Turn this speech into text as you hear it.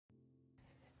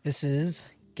This is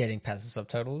Getting Past the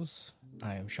Subtitles.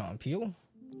 I am Sean Peel,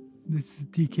 This is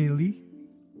DK Lee.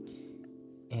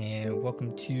 and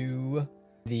welcome to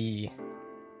the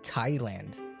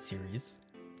Thailand series.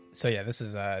 So yeah, this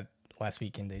is last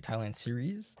week in the Thailand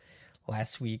series.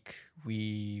 Last week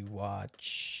we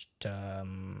watched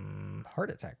Heart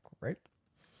Attack, right?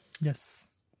 Yes.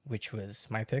 Which was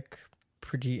my pick.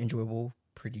 Pretty enjoyable,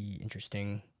 pretty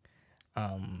interesting.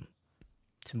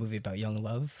 It's a movie about young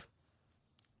love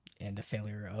and the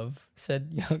failure of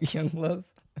said young love.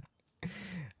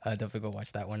 Definitely go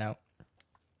watch that one out.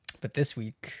 But this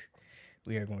week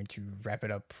we are going to wrap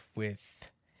it up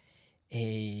with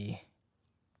a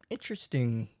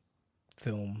interesting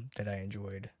film that I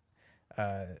enjoyed.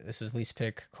 This was Lee's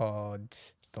pick, called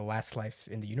The Last Life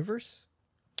in the Universe,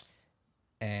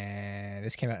 and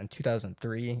this came out in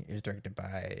 2003. It was directed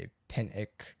by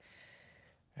Penik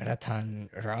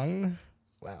Ratanrang.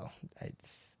 Wow,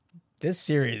 this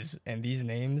series and these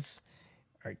names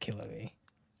are killing me.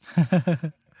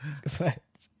 But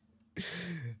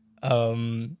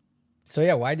so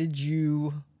yeah, why did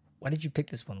you pick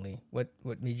this one, Lee? What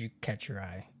made you catch your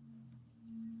eye?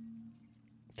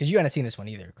 Because you hadn't seen this one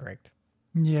either, correct?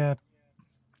 Yeah.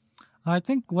 I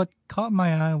think what caught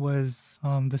my eye was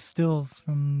the stills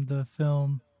from the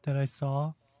film that I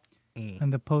saw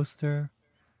and the poster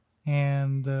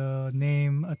and the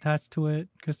name attached to it,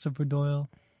 Christopher Doyle.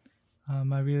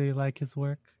 I really like his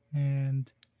work. And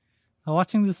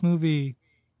watching this movie,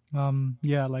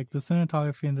 like the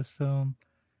cinematography in this film,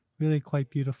 really quite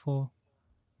beautiful.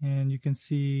 And you can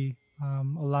see a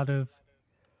lot of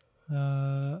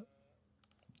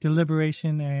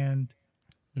deliberation and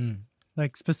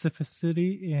like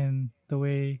specificity in the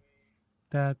way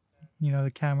that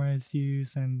the camera is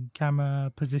used and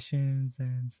camera positions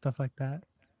and stuff like that.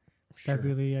 Sure. That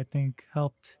really, I think,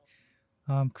 helped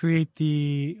create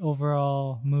the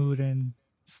overall mood and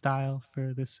style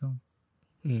for this film.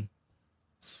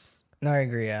 No, I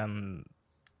agree.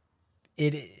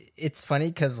 It's funny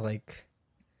because like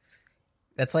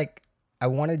that's like I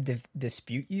want to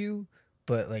dispute you,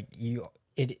 but like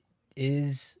it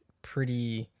is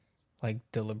pretty like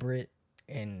deliberate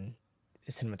in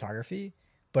cinematography,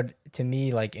 but to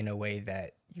me, like in a way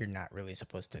that you're not really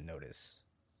supposed to notice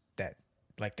that,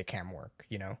 like the camera work,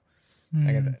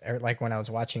 like when I was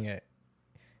watching it,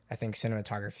 I think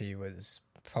cinematography was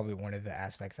probably one of the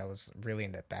aspects that was really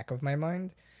in the back of my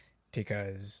mind,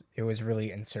 because it was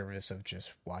really in service of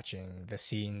just watching the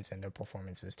scenes and the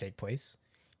performances take place,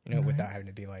 Right. without having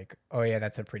to be like, oh yeah,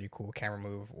 that's a pretty cool camera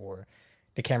move, or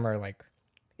the camera, like,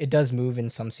 it does move in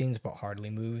some scenes but hardly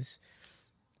moves.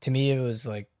 To me, it was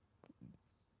like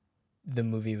the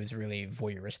movie was really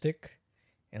voyeuristic,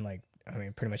 and like, I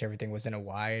mean, pretty much everything was in a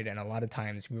wide, and a lot of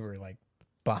times we were like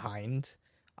behind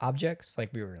objects,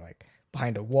 like we were like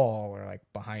behind a wall or like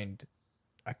behind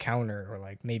a counter or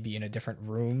like maybe in a different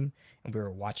room, and we were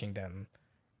watching them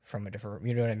from a different,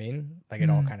 you know what I mean? Like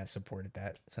it all kind of supported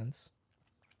that sense.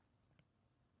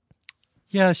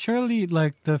 Yeah, surely,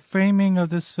 like the framing of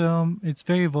this film, it's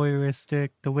very voyeuristic.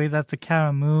 The way that the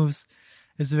camera moves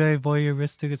is very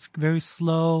voyeuristic. It's very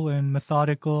slow and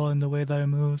methodical in the way that it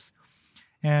moves.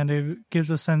 And it gives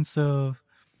a sense of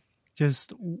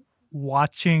just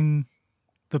watching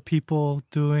the people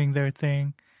doing their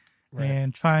thing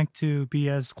and trying to be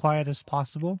as quiet as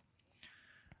possible.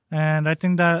 And I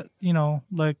think that,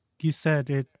 like you said,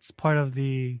 it's part of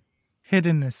the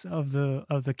hiddenness of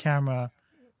the camera.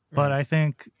 But I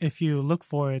think if you look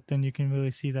for it, then you can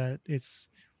really see that it's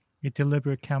a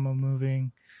deliberate camera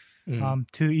moving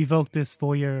to evoke this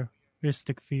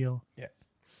voyeuristic feel.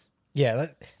 Yeah,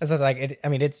 that's what's like. I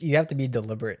mean, it's, you have to be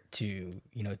deliberate to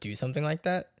do something like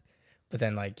that, but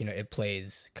then like it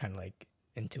plays kind of like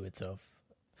into itself.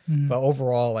 But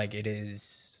overall, like, it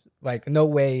is like, no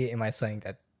way am I saying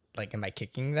that, like, am I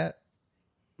kicking that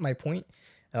my point.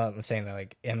 I'm saying that,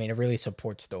 like, I mean, it really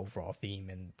supports the overall theme,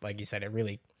 and like you said, it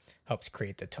really helps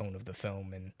create the tone of the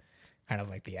film and kind of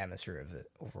like the atmosphere of it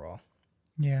overall.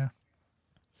 Yeah.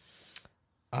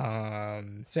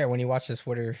 So yeah, when you watch this,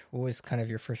 what was kind of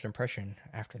your first impression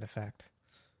after the fact?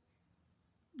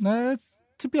 It's,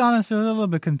 to be honest, it was a little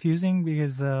bit confusing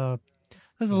because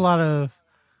there's a lot of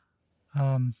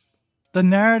the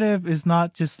narrative is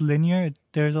not just linear.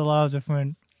 There's a lot of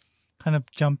different kind of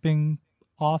jumping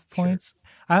off points.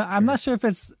 I'm not sure if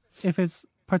it's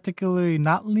particularly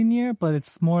not linear, but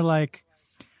it's more like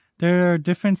there are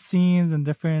different scenes and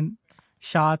different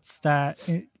shots that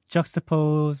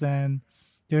juxtapose, and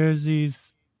there's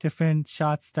these different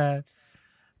shots that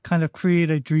kind of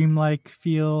create a dreamlike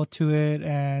feel to it,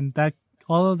 and that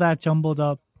all of that jumbled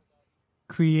up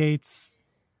creates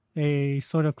a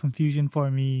sort of confusion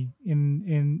for me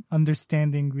in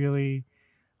understanding really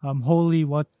wholly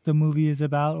what the movie is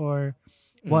about or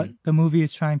what Mm, the movie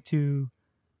is trying to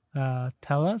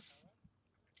tell us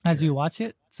as you sure. watch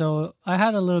it. So I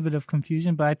had a little bit of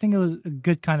confusion, but I think it was a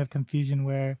good kind of confusion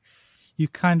where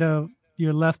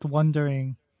you're left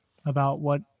wondering about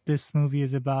what this movie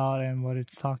is about and what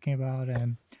it's talking about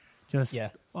and just Yeah.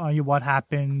 what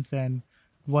happens and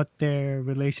what their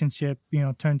relationship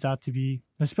turns out to be,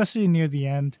 especially near the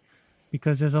end,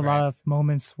 because there's a lot Right. of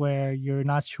moments where you're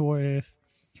not sure if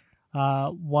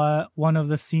what one of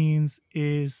the scenes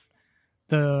is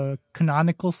the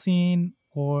canonical scene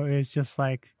or is just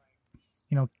like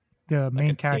the Like a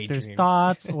main character's daydream.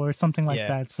 thoughts or something like Yeah.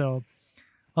 that. So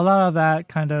a lot of that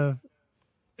kind of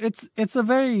it's a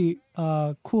very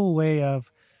cool way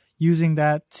of using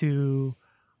that to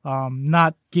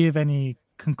not give any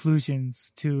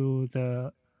conclusions to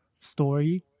the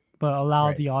story, but allow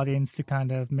Right. the audience to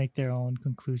kind of make their own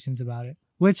conclusions about it.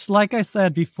 Which, like I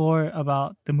said before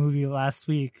about the movie last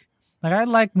week, like I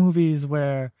like movies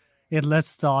where it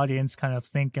lets the audience kind of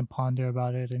think and ponder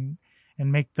about it and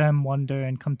make them wonder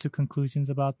and come to conclusions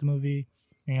about the movie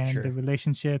and the Sure.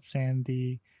 relationships and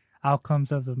the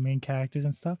outcomes of the main characters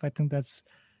and stuff. I think that's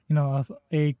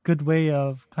a good way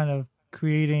of kind of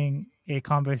creating a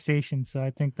conversation. So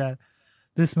I think that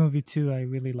this movie too, I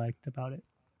really liked about it.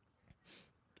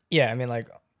 Yeah, I mean, like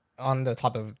on the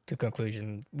top of the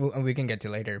conclusion, we can get to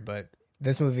later, but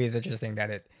this movie is interesting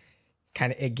that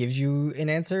it gives you an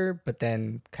answer, but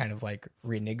then kind of like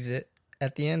reneges it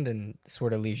at the end and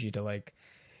sort of leaves you to like,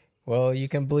 well, you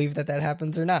can believe that that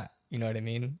happens or not. You know what I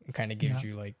mean? It kind of gives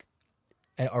Yeah, you like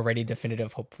an already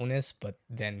definitive hopefulness, but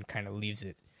then kind of leaves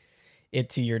it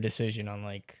to your decision on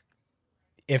like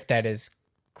if that is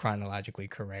chronologically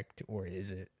correct or is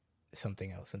it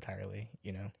something else entirely.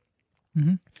 You know.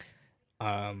 hmm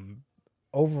Um,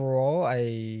 Overall,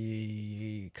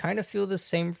 I kind of feel the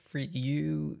same for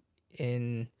you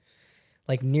in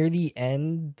like near the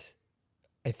end.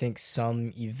 I think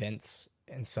some events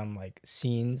and some like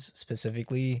scenes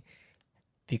specifically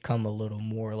become a little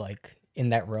more like in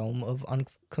that realm of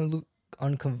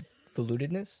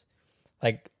unconvolutedness.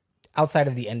 Like outside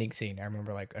of the ending scene, I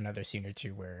remember like another scene or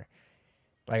two where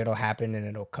like it'll happen and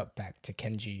it'll cut back to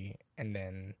Kenji and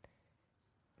then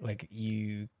like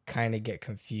you kind of get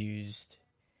confused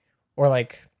or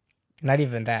like not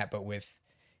even that, but with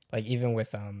like even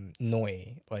with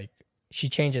Noi, like she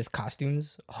changes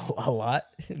costumes a lot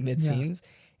mid yeah, scenes,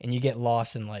 and you get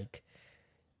lost in like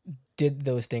did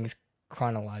those things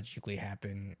chronologically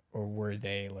happen or were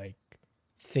they like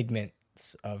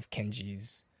figments of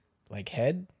Kenji's like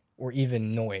head or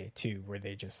even Noi too, where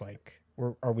they just like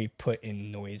or are we put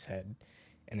in Noi's head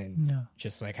and then yeah,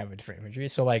 just like have a different imagery?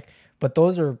 So like, but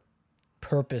those are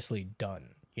purposely done,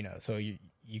 you know. So you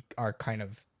are kind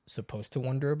of supposed to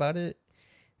wonder about it,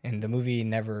 and the movie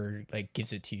never like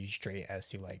gives it to you straight as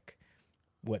to like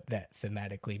what that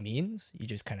thematically means. You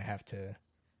just kind of have to,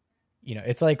 you know,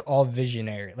 it's like all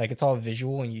visionary, like it's all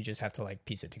visual, and you just have to like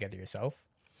piece it together yourself.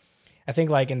 I think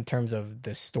like in terms of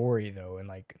the story though, and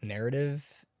like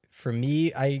narrative, for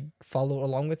me, I follow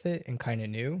along with it and kind of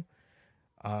knew.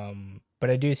 But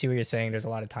I do see what you're saying. There's a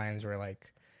lot of times where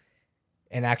like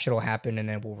an action will happen and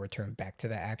then we'll return back to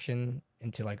that action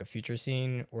into like a future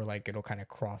scene, or like it'll kind of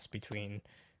cross between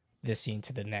this scene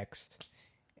to the next,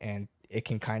 and it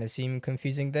can kind of seem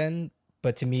confusing then.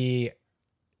 But to me,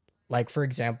 like for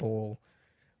example,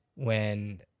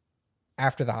 when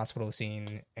after the hospital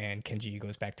scene and Kenji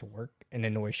goes back to work and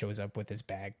then Noi shows up with his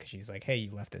bag because she's like, hey,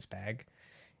 you left this bag,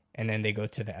 and then they go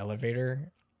to the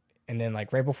elevator, and then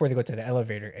like right before they go to the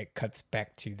elevator it cuts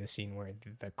back to the scene where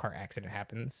the car accident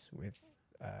happens with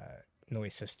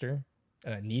Noi's sister,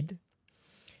 Need,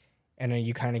 and then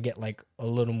you kind of get like a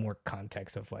little more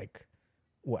context of like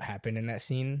what happened in that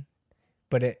scene,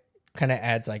 but it kind of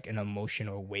adds like an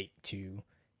emotional weight to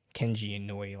Kenji and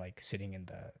Noi like sitting in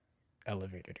the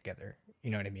elevator together.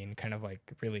 You know what I mean? Kind of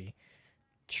like really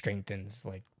strengthens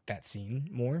like that scene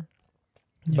more.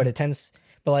 But yeah. it tends,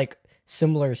 but like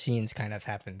similar scenes kind of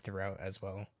happen throughout as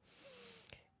well.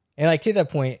 And like to that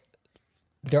point,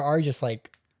 there are just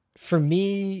like, for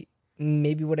me,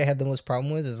 maybe what I had the most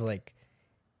problem with is like,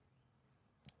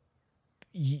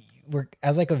 we're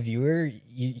as like a viewer,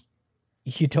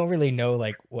 you don't really know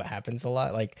like what happens a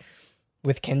lot. Like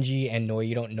with Kenji and Noi,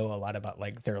 you don't know a lot about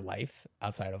like their life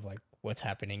outside of like what's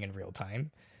happening in real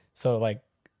time. So like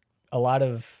a lot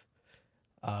of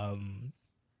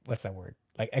what's that word?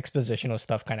 Like expositional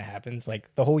stuff kind of happens.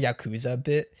 Like the whole Yakuza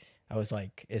bit, I was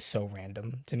like is so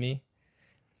random to me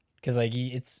because like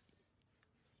it's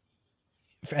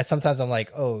sometimes I'm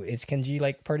like, oh, is Kenji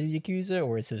like part of the Yakuza,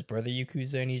 or is his brother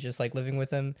Yakuza and he's just like living with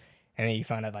him? And then you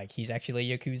find out like he's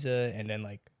actually a Yakuza, and then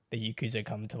like the Yakuza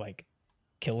come to like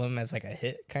kill him as like a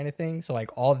hit kind of thing. So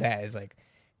like all that is like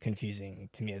confusing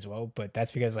to me as well. But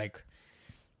that's because like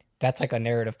that's like a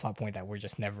narrative plot point that we're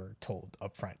just never told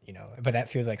up front, you know. But that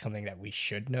feels like something that we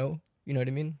should know. You know what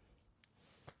I mean?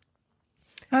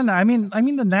 I don't know. I mean,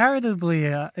 the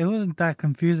narratively, it wasn't that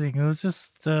confusing. It was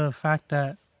just the fact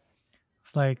that,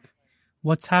 like,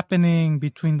 what's happening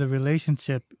between the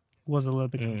relationship was a little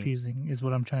bit confusing. Is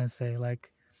what I'm trying to say.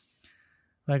 Like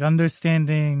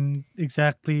understanding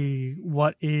exactly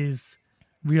what is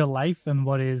real life and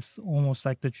what is almost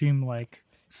like the dream-like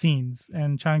scenes,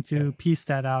 and trying to piece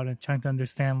that out and trying to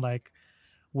understand like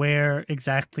where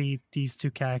exactly these two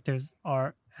characters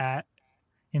are at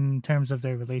in terms of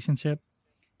their relationship,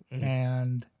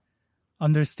 and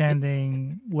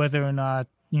understanding whether or not,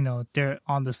 you know, they're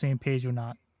on the same page or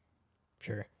not.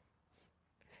 Sure.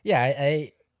 Yeah,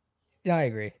 I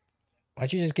agree. Why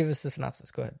don't you just give us the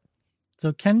synopsis? Go ahead.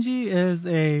 So Kenji is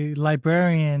a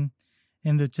librarian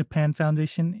in the Japan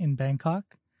Foundation in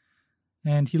Bangkok,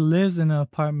 and he lives in an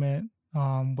apartment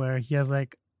where he has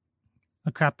like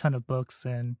a crap ton of books,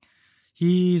 and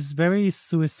he's very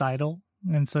suicidal,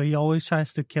 and so he always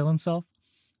tries to kill himself,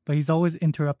 but he's always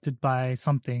interrupted by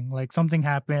something. Like something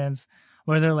happens,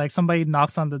 whether like somebody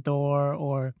knocks on the door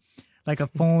or like a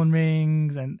phone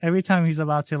rings, and every time he's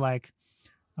about to like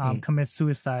commit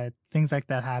suicide, things like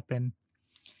that happen.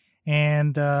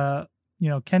 And you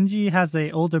know, Kenji has a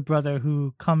older brother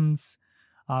who comes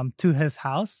to his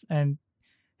house, and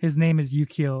his name is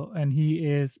Yukio, and he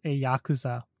is a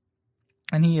yakuza,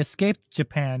 and he escaped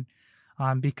Japan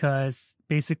because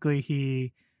basically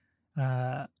he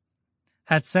had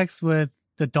sex with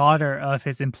the daughter of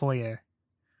his employer,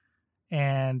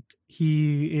 and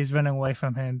he is running away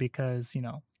from him because, you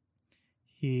know,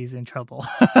 he's in trouble.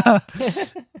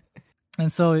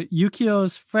 And so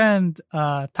Yukio's friend,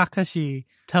 Takashi,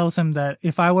 tells him that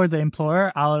if I were the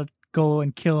employer, I would go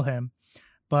and kill him.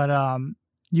 But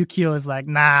Yukio is like,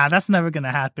 nah, that's never going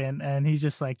to happen. And he's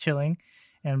just like chilling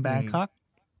in Bangkok.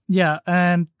 Yeah.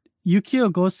 And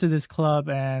Yukio goes to this club,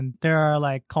 and there are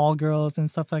like call girls and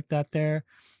stuff like that there.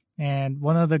 And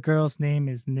one of the girls' name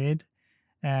is Nid.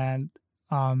 And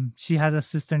she has a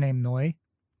sister named Noi.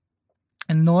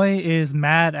 And Noi is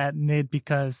mad at Nid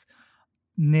because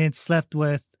Nid slept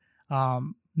with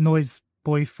Noi's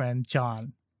boyfriend,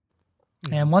 John.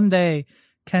 And one day,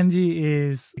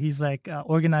 he's like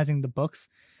organizing the books,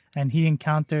 and he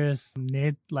encounters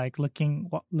Nid like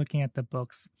looking at the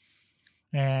books.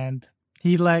 And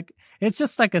he like, it's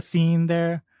just like a scene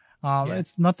there.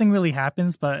 It's nothing really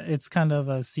happens, but it's kind of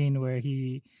a scene where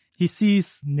he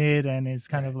sees Nid and is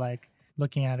kind of like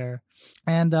looking at her.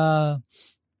 And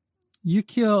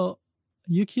Yukio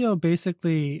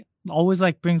basically always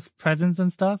like brings presents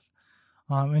and stuff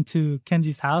into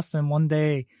Kenji's house. And one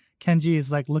day Kenji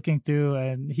is like looking through,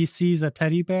 and he sees a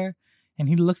teddy bear, and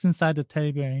he looks inside the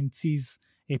teddy bear and sees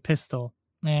a pistol.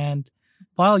 And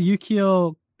while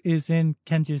Yukio is in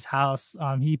Kenji's house,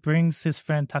 he brings his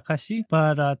friend Takashi,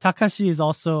 but Takashi is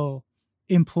also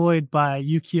employed by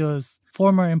Yukio's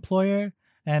former employer,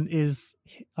 and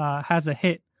has a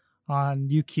hit on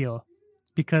Yukio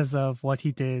because of what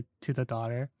he did to the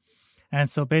daughter. And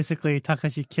so basically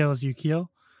Takashi kills Yukio,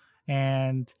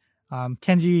 and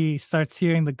Kenji starts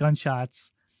hearing the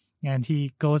gunshots, and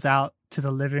he goes out to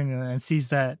the living room and sees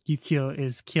that Yukio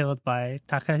is killed by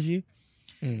Takashi.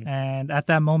 And at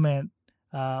that moment,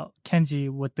 Kenji,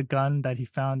 with the gun that he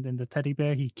found in the teddy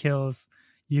bear, he kills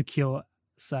Yukio's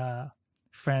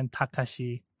friend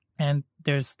Takashi. And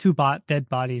there's two dead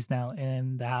bodies now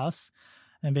in the house.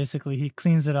 And basically he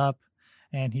cleans it up,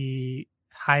 and he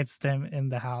hides them in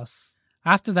the house.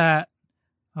 After that,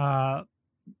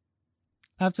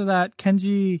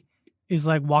 Kenji is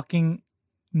like walking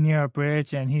near a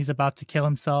bridge, and he's about to kill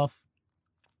himself.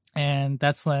 And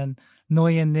that's when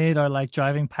Noi and Nid are like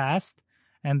driving past,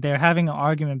 and they're having an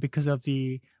argument because of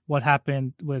what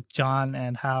happened with John,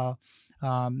 and how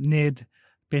Nid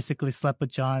basically slept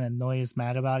with John, and Noi is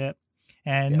mad about it.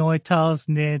 And Noi tells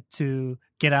Nid to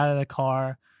get out of the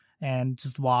car and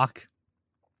just walk.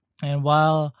 And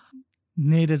while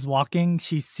Nid is walking,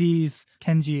 she sees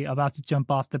Kenji about to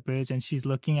jump off the bridge, and she's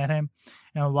looking at him.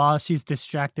 And while she's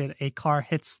distracted, a car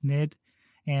hits Nid,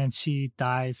 and she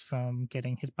dies from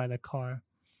getting hit by the car.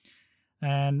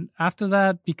 And after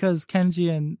that, because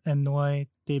Kenji and Noi,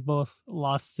 they both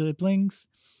lost siblings,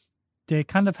 they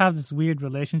kind of have this weird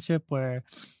relationship where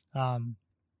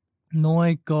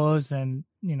Noi goes and,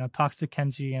 you know, talks to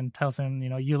Kenji and tells him, you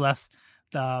know, you left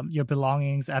your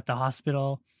belongings at the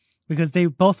hospital, because they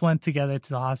both went together to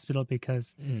the hospital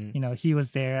because Mm. he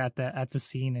was there at the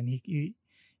scene, and he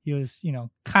was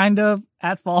kind of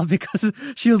at fault because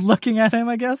she was looking at him,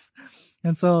 I guess.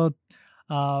 And so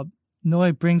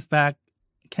Noi brings back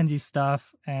Kenji's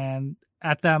stuff, and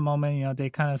at that moment, they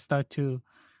kind of start to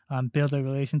build a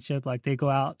relationship. Like they go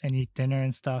out and eat dinner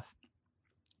and stuff.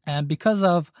 And because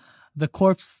of the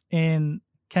corpse in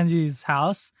Kenji's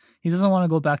house, he doesn't want to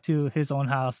go back to his own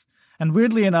house. And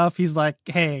weirdly enough, he's like,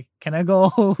 "Hey, can I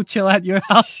go chill at your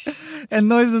house?" And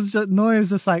Noi is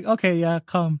just like, "Okay, yeah,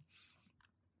 come."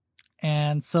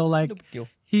 And so like No big deal.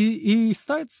 he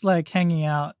starts like hanging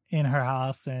out in her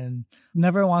house and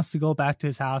never wants to go back to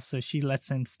his house, so she lets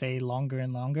him stay longer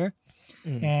and longer.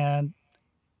 Mm. And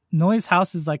Noi's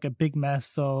house is like a big mess,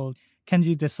 so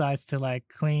Kenji decides to like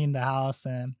clean the house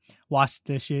and wash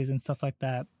dishes and stuff like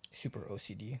that. Super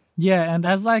OCD. Yeah, and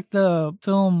as like the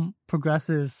film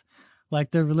progresses,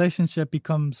 like their relationship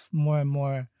becomes more and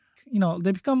more,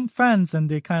 they become friends and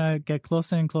they kind of get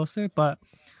closer and closer, but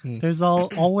there's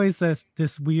always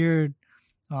this weird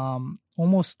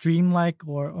almost dreamlike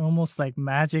or almost like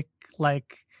magic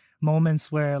like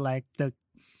moments where like the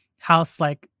house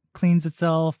like cleans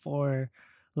itself, or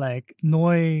like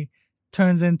Noi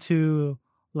turns into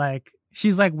like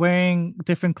she's like wearing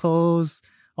different clothes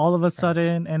all of a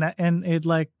sudden, and it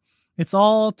like it's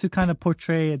all to kind of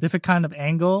portray a different kind of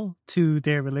angle to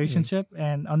their relationship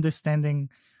and understanding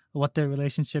what their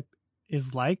relationship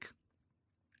is like.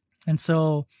 And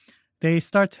so they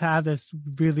start to have this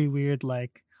really weird,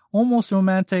 like almost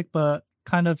romantic, but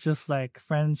kind of just like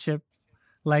friendship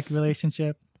like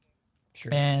relationship.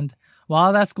 Sure. And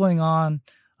while that's going on,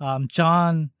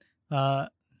 John,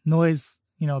 Noi's,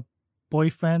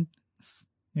 boyfriend,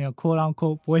 quote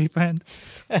unquote boyfriend,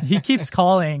 he keeps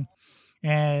calling,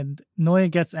 and Noi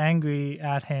gets angry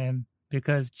at him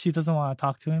because she doesn't want to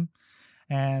talk to him.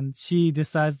 And she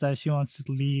decides that she wants to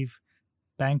leave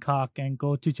Bangkok and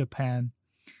go to Japan,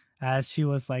 as she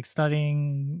was like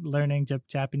learning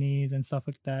Japanese and stuff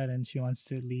like that. And she wants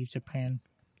to leave Japan.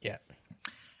 Yeah.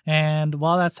 And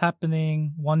while that's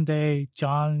happening, one day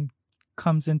John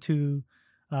comes into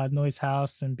Noi's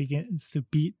house and begins to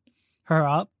beat her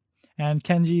up. And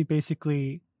Kenji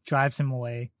basically drives him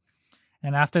away.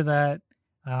 And after that,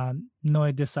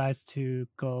 Noi decides to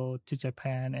go to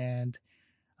Japan, and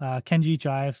Kenji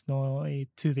drives Noi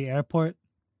to the airport,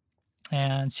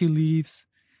 and she leaves,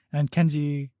 and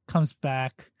Kenji comes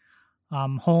back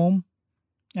home,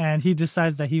 and he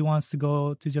decides that he wants to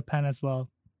go to Japan as well.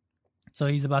 So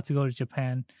he's about to go to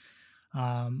Japan.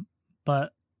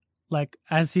 But like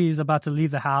as he's about to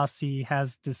leave the house, he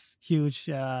has this huge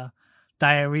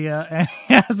diarrhea, and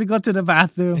he has to go to the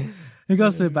bathroom. He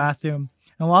goes to the bathroom,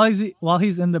 and while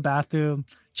he's in the bathroom,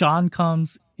 John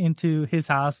comes into his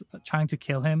house trying to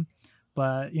kill him.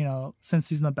 But since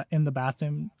he's in the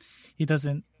bathroom, he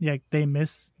doesn't.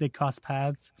 They cross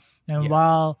paths. And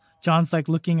while John's like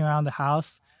looking around the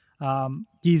house,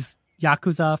 these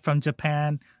Yakuza from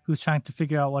Japan who's trying to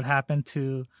figure out what happened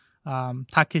to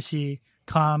Takeshi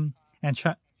come and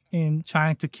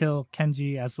trying to kill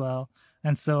Kenji as well.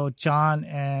 And so John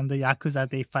and the Yakuza,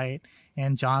 they fight,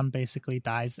 and John basically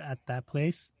dies at that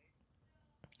place.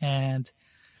 And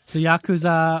the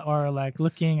Yakuza are like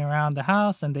looking around the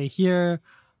house, and they hear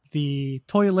the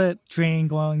toilet drain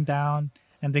going down,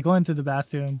 and they go into the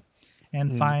bathroom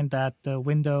and find that the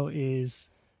window is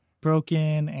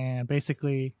broken, and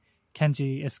basically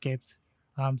Kenji escaped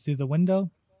through the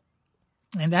window.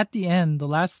 And at the end, the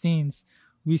last scenes,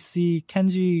 we see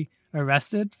Kenji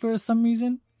arrested for some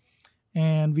reason.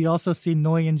 And we also see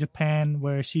Noi in Japan,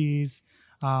 where she's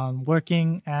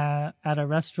working at a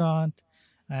restaurant.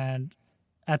 And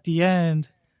at the end,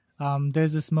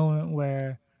 there's this moment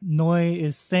where Noi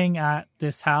is staying at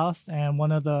this house, and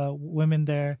one of the women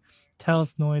there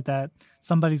tells Noi that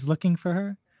somebody's looking for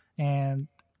her. And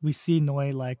we see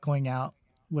Noi like going out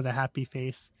with a happy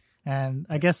face. And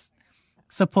I guess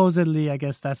supposedly,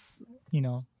 that's,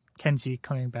 Kenji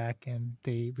coming back, and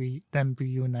them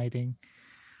reuniting.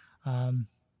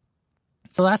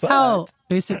 So that's how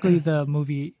basically the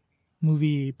movie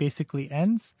basically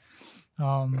ends.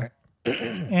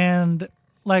 And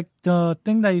like the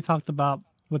thing that you talked about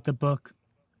with the book,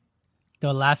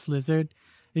 The Last Lizard,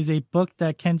 is a book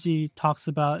that Kenji talks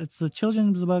about. It's a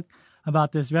children's book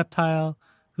about this reptile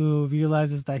who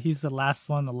realizes that he's the last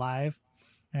one alive.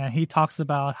 And he talks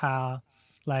about how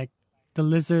like the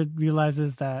lizard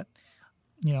realizes that,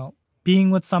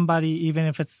 being with somebody, even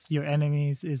if it's your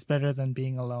enemies, is better than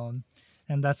being alone.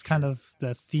 And that's kind of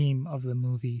the theme of the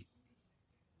movie.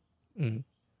 Mm.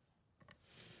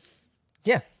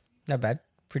 Yeah, not bad.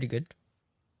 Pretty good.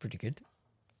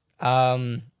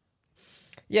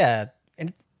 Yeah,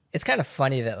 and it's kind of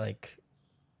funny that like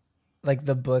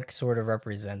the book sort of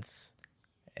represents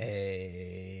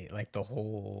a like the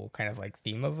whole kind of like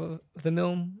theme of the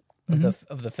film Hmm.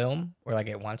 of the film, or like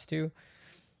it wants to,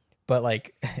 but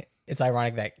like it's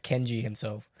ironic that Kenji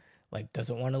himself like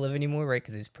doesn't want to live anymore, right?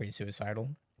 Because he's pretty suicidal,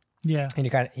 Yeah. and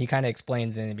he kind of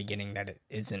explains in the beginning that it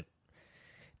isn't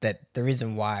that the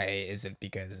reason why isn't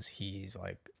because he's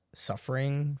like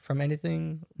suffering from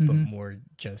anything, but Hmm. more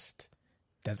just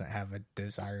doesn't have a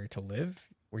desire to live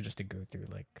or just to go through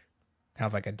like kind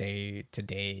of like a day to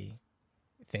day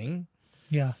thing.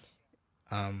 Yeah.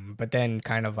 But then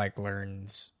kind of like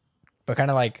learns, but kind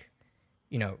of like,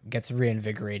 you know, gets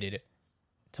reinvigorated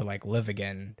to like live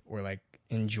again or like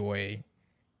enjoy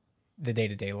the day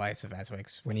to day lives of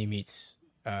aspects when he meets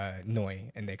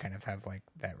Noi, and they kind of have like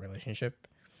that relationship.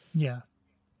 Yeah.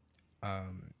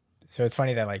 Um, so it's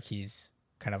funny that like he's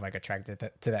kind of like attracted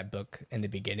to that book in the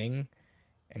beginning,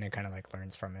 and then kind of like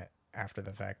learns from it after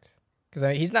the fact. Because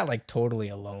I mean, he's not like totally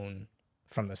alone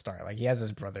from the start. Like he has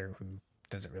his brother who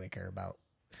doesn't really care about.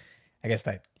 I guess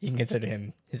that you can consider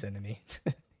him his enemy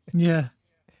Yeah.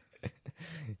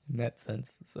 in that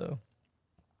sense. So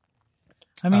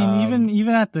I mean, um, even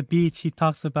at the beach, he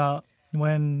talks about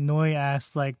when Noi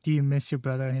asks, like, "Do you miss your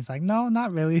brother?" And he's like, "No,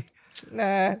 not really."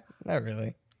 nah, not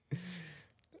really.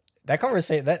 That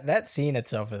conversation, that scene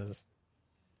itself is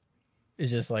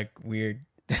just like weird.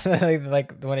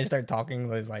 Like when they start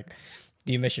talking, it's like,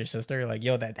 "Do you miss your sister?" Like,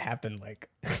 yo, that happened like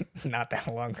not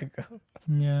that long ago.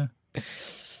 Yeah.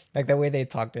 Like the way they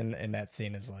talked in that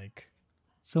scene is like,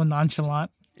 So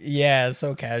nonchalant. yeah,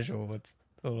 so casual. It's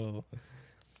a little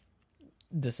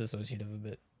disassociative a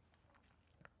bit.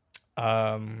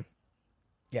 Um,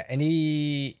 yeah.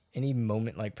 Any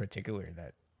moment like particular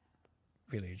that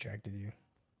really attracted you?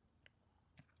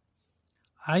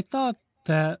 I thought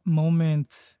that moment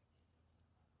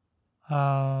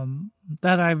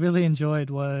that I really enjoyed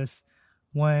was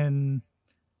when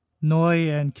Noi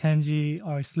and Kenji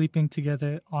are sleeping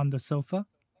together on the sofa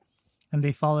and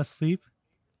they fall asleep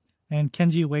and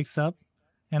Kenji wakes up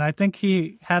and I think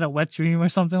he had a wet dream or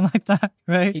something like that,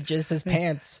 right? He jizzed his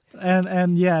pants.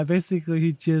 And yeah, basically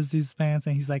he jizzed his pants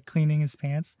and he's like cleaning his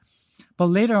pants. But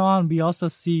later on, we also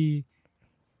see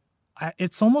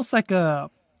it's almost like a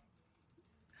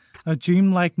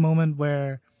dreamlike moment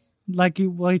where, like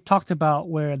what he talked about,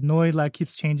 where Noi like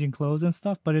keeps changing clothes and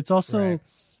stuff. But it's also Right.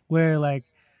 where like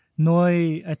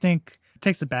Noi, I think,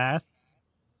 takes a bath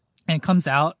and comes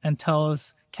out and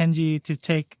tells Kenji to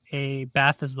take a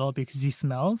bath as well because he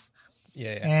smells.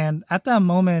 Yeah, yeah. And at that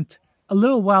moment, a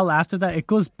little while after that, it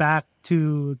goes back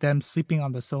to them sleeping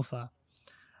on the sofa.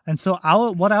 And so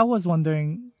what I was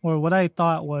wondering, or what I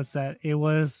thought was that it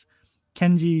was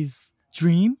Kenji's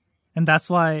dream, and that's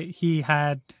why he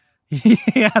had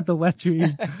the wet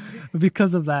dream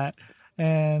because of that.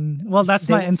 And well, that's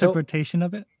my interpretation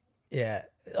of it. Yeah.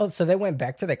 Oh, so they went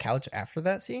back to the couch after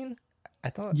that scene? I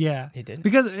thought Yeah, they did.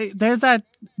 because there's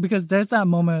that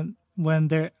moment when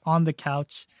they're on the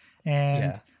couch and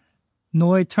Yeah.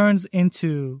 Noi turns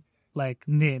into like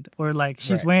Nid, or like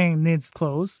she's Right. wearing Nid's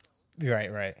clothes.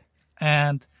 Right, right.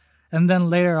 and then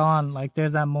later on, like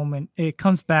there's that moment, it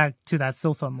comes back to that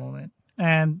sofa moment,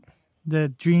 and the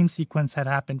dream sequence had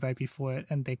happened right before it,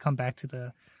 and they come back to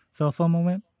the sofa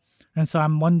moment. And so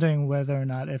I'm wondering whether or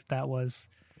not if that was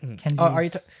Kenji's Oh, are you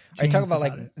talking dreams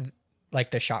about it.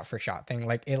 like the shot for shot thing?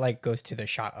 Like it like goes to the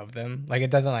shot of them. Like it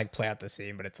doesn't like play out the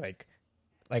scene, but it's like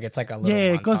it's like a little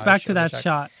Yeah, it goes back montage to of the that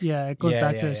shot. Yeah, it goes Yeah,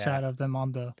 back yeah, to the yeah. shot of them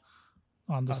on the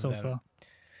Of sofa. them.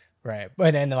 Right.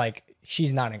 But then like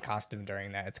she's not in costume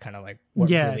during that. It's kind of like what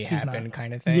Yeah, really she's happened not.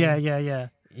 kind of thing. Yeah. Yeah, yeah,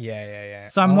 yeah.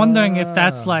 So I'm wondering if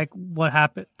that's Oh. like what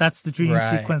happened. That's the dream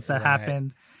Right, sequence that right.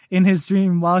 happened in his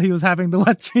dream while he was having the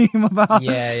wet dream about.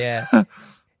 Yeah, yeah.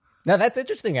 No, that's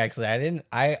interesting actually.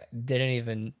 I didn't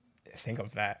even think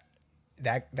of that.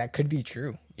 That could be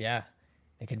true. Yeah.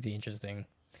 It could be interesting.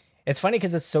 It's funny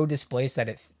cuz it's so displaced that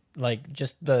it like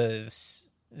just the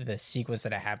sequence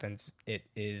that it happens, it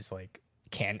is like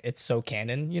it's so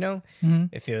canon, you know? Mhm.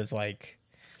 It feels like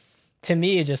to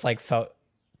me it just like felt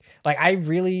like I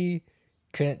really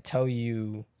couldn't tell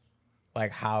you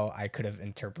like how I could have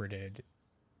interpreted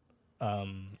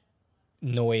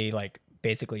Noi like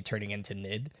basically turning into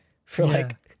Nid for Yeah.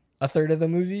 like a third of the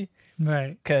movie,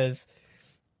 Right. because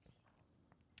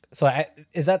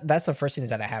that's the first thing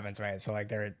that happens, right? So like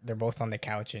they're both on the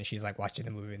couch and she's like watching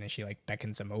the movie, and then she like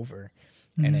beckons him over,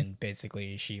 and then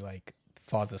basically she like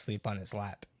falls asleep on his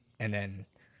lap, and then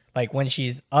like when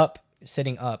she's up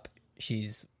sitting up,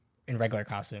 she's in regular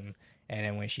costume, and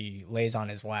then when she lays on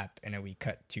his lap and then we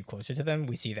cut too closer to them,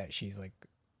 we see that she's like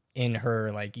in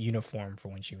her like uniform for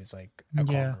when she was like a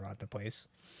call Yeah. girl at the place,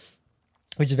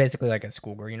 which is basically like a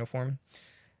schoolgirl uniform.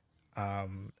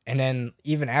 And then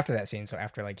even after that scene, so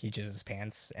after like he jizzes his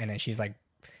pants, and then she's like,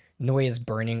 Noi is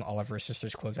burning all of her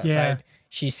sister's clothes Yeah. outside.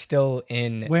 She's still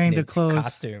in Wearing the Mid's clothes.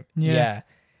 costume. Yeah. Yeah.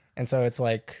 And so it's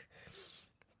like,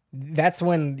 that's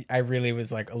when I really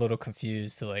was like a little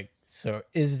confused to like, so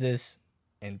is this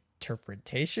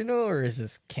interpretational or is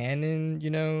this canon, you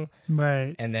know?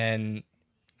 Right. And then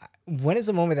when is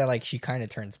the moment that like she kind of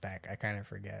turns back? I kind of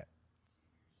forget.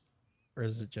 Or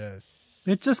is it just.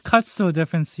 It just cuts to a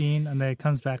different scene and then it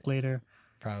comes back later.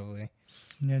 Probably.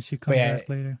 Yeah, she comes yeah, back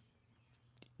later.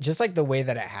 Just like the way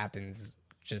that it happens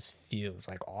just feels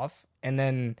like off. And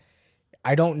then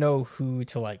I don't know who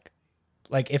to like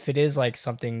if it is like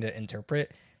something to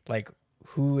interpret, like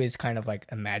who is kind of like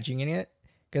imagining it.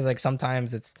 Because like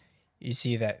sometimes it's, you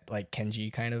see that like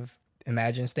Kenji kind of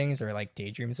imagines things or like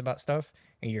daydreams about stuff.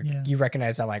 And you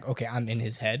recognize that like, okay, I'm in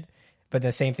his head. But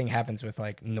the same thing happens with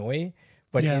like Noi.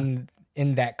 But in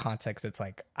that context, it's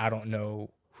like, I don't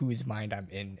know whose mind I'm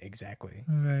in exactly.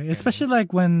 Right. Especially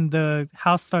like when the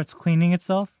house starts cleaning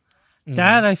itself.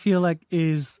 That I feel like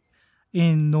is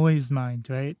in Noi's mind,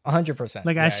 right? 100%.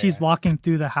 Like as she's walking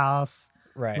through the house,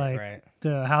 right.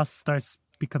 The house starts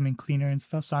becoming cleaner and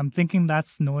stuff. So I'm thinking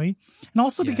that's Noi. And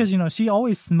also because, you know, she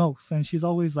always smokes and she's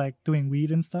always like doing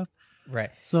weed and stuff. Right.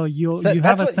 So you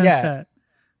have a sense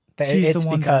that she's it's the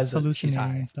one because that's she's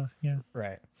hallucinating high. and stuff. Yeah.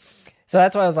 Right. So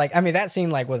that's why I was like, I mean, that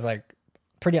scene like was like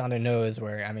pretty on the nose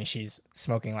where, I mean, she's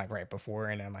smoking like right before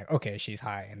and I'm like, okay, she's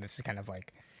high. And this is kind of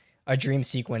like a dream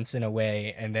sequence in a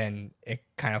way. And then it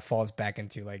kind of falls back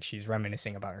into like, she's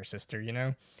reminiscing about her sister, you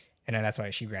know? And then that's why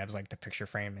she grabs like the picture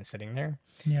frame and sitting there.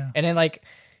 Yeah. And then like,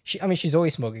 she's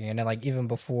always smoking. And then like, even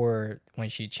before when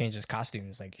she changes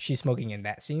costumes, like she's smoking in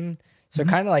that scene. So it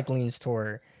kind of like leans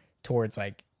towards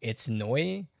like, it's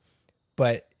Noi,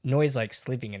 but Noi's like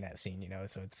sleeping in that scene, you know?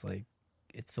 So it's like,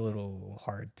 it's a little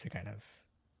hard to kind of,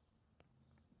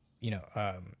 you know,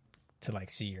 to like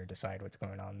see or decide what's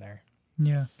going on there.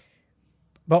 Yeah.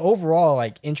 But overall,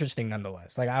 like interesting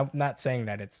nonetheless. Like I'm not saying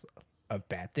that it's a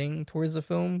bad thing towards the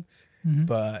film,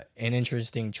 but an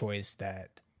interesting choice that,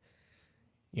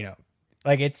 you know,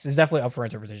 like it's definitely up for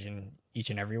interpretation each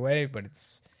and every way, but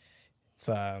it's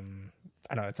I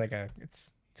don't know, it's like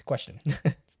it's a question.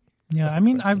 Yeah, I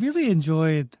mean, I really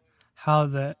enjoyed how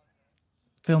the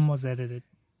film was edited.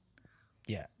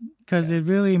 Yeah. Because it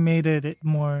really made it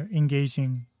more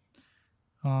engaging.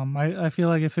 I feel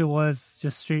like if it was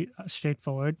just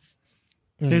straightforward,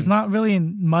 there's not really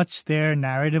much there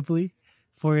narratively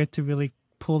for it to really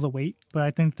pull the weight. But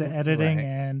I think the editing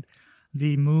and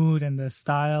the mood and the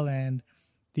style and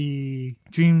the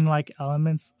dreamlike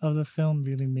elements of the film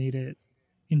really made it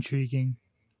intriguing.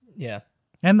 Yeah.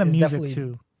 And the music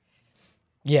too.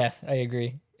 Yeah, I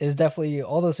agree. It's definitely,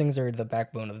 all those things are the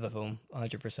backbone of the film,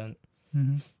 100%.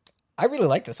 I really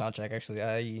like the soundtrack,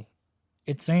 actually.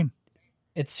 It's Same.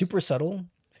 It's super subtle,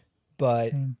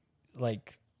 but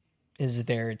like is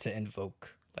there to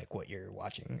invoke like what you're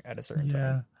watching at a certain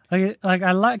time. Like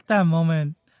I like that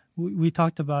moment. We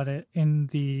talked about it in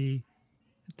the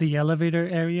elevator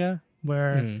area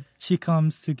where she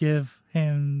comes to give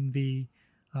him the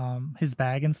his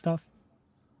bag and stuff.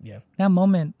 Yeah. That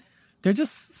moment, they're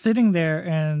just sitting there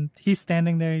and he's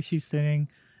standing there, she's sitting,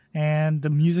 and the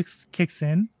music kicks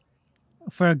in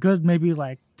for a good maybe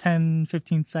like 10,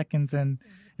 15 seconds. And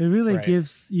it really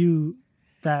gives you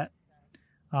that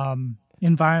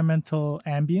environmental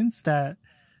ambience that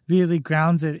really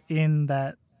grounds it in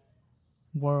that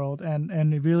world.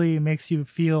 And it really makes you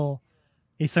feel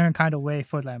a certain kind of way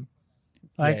for them.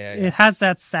 Like it has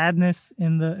that sadness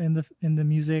in the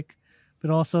music,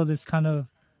 but also this kind of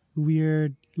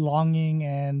weird longing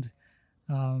and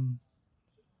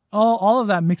all of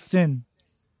that mixed in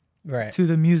to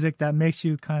the music that makes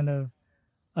you kind of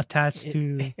attached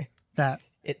to that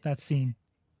scene.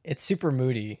 It's super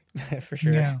moody for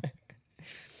sure. Yeah.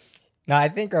 Now I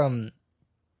think and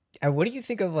what do you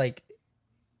think of like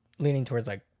leaning towards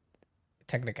like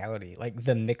technicality, like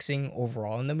the mixing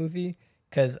overall in the movie?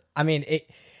 Because I mean it,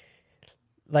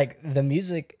 like the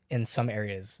music in some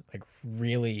areas like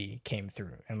really came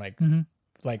through and like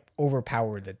like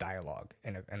overpowered the dialogue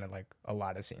in like a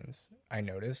lot of scenes I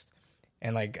noticed.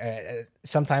 And like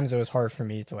sometimes it was hard for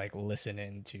me to like listen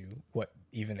into what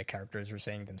even the characters were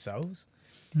saying themselves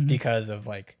because of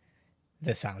like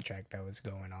the soundtrack that was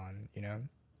going on, you know?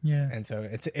 Yeah. And so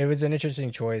it was an interesting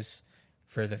choice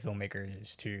for the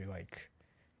filmmakers to like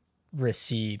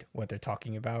recede what they're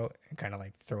talking about and kind of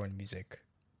like throw in music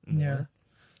more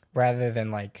rather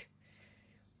than like,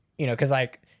 you know, because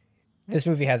like this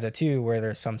movie has it too, where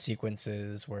there's some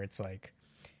sequences where it's like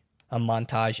a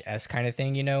montage-esque kind of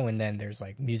thing, and then there's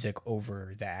like music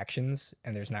over the actions,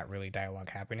 and there's not really dialogue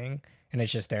happening, and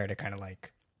it's just there to kind of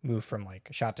like move from like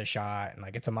shot to shot, and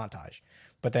like it's a montage.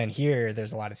 But then here,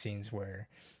 there's a lot of scenes where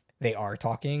they are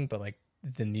talking, but like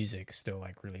the music still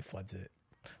like really floods it.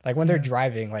 Like when they're Yeah.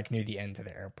 driving like near the end to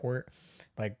the airport,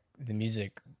 like the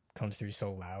music comes through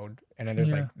so loud, and then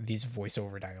there's like Yeah. these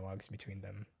voiceover dialogues between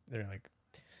them. They're like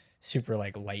super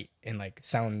like light and like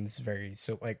sounds very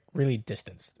so like really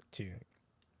distanced too.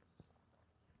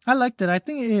 I liked it. I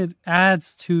think it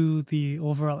adds to the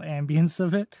overall ambience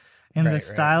of it and the Right.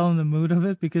 style and the mood of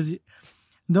it, because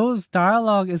those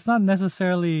dialogue is not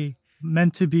necessarily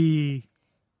meant to be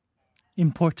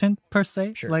important per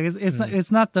se. Sure. Like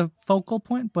it's not the focal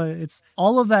point, but it's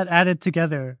all of that added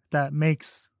together that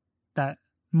makes that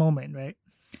moment, right?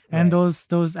 And Right.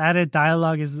 those added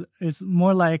dialogue is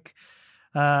more like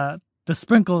the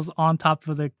sprinkles on top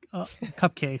of the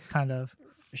cupcake kind of.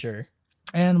 Sure.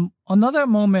 And another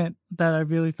moment that I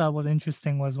really thought was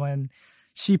interesting was when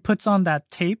she puts on that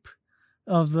tape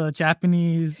of the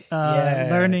Japanese Yeah.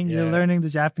 learning the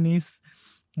Japanese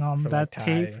For like that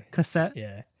tape Thai. cassette,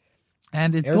 Yeah.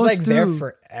 and it It was goes like there through.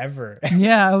 forever.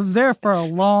 Yeah, I was there for a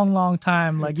long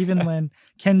time. Like even when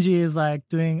Kenji is like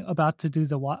about to do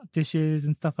the dishes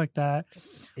and stuff like that,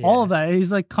 all of Yeah. that,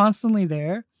 he's like constantly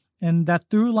there, and that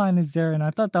through line is there. And I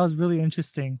thought that was really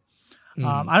interesting.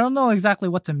 Mm. I don't know exactly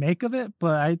what to make of it,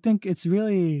 but I think it's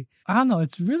really, I don't know,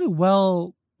 it's really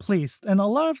well placed. And a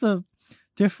lot of the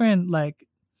different like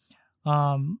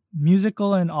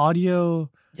musical and audio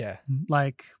Yeah.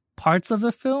 like parts of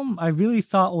the film, I really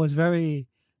thought was very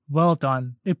well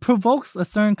done. It provokes a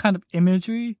certain kind of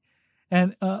imagery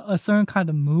and a certain kind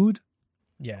of mood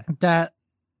Yeah. that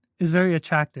is very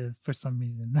attractive for some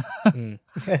reason. Mm.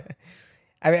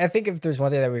 I mean, I think if there's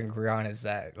one thing that we can agree on is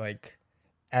that like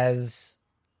as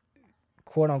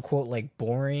quote unquote like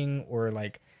boring or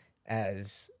like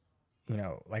as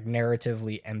like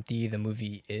narratively empty the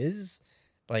movie is,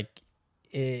 like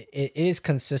it is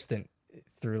consistent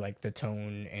through like the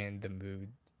tone and the mood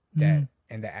that Mm,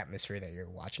 and the atmosphere that you're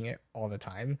watching it all the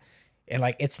time. And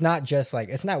like it's not just like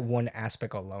it's not one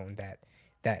aspect alone that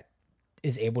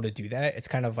is able to do that. It's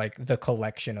kind of like the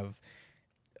collection of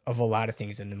a lot of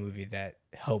things in the movie that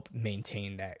help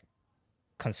maintain that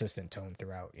consistent tone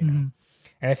throughout. mm,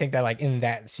 And I think that like in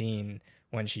that scene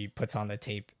when she puts on the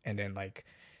tape and then like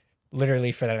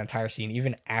literally for that entire scene,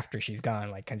 even after she's gone,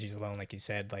 like Kenji's alone, like you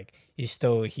said, like you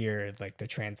still hear like the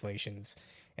translations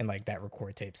and like that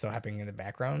record tape still happening in the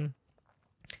background.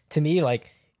 To me, like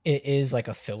it is like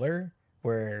a filler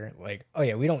where like, oh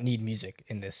yeah, we don't need music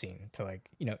in this scene to like,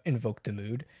 invoke the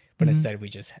mood, but mm. instead we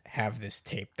just have this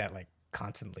tape that like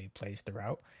constantly plays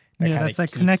throughout. That Yeah, kind that's of like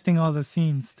keeps connecting all the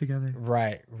scenes together.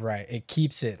 right. It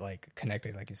keeps it like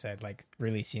connected, like you said, like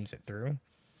really seams it through.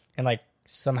 And like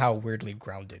somehow weirdly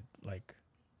grounded, like,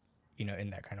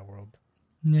 in that kind of world.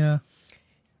 Yeah.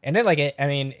 And then like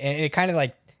it kind of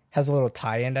like has a little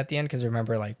tie-in at the end because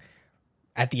remember like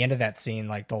at the end of that scene,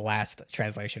 like the last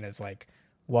translation is like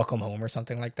 "welcome home" or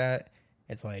something like that.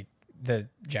 It's like the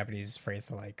Japanese phrase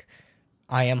like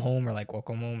 "I am home" or like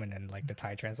 "welcome home," and then like the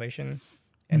Thai translation,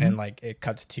 and Hmm. then like it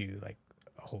cuts to like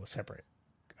a whole separate,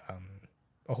 um,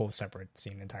 a whole separate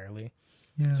scene entirely.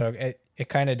 Yeah. So it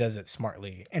kind of does it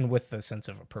smartly and with the sense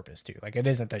of a purpose too. Like it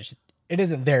isn't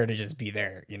there to just be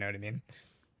there. You know what I mean?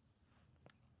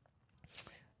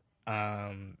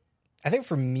 I think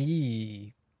for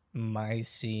me, my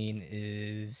scene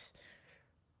is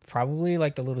probably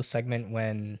like the little segment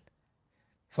when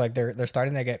so like they're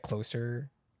starting to get closer,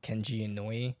 Kenji and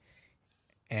Noi,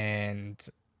 and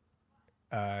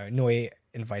Noi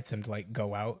invites him to like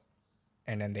go out,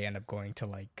 and then they end up going to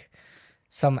like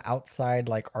some outside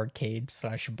like arcade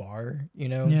slash bar,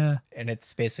 Yeah. and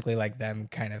it's basically like them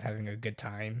kind of having a good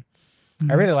time. I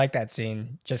Hmm. really like that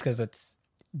scene just because it's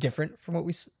different from what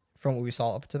we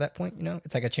saw up to that point.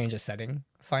 It's like a change of setting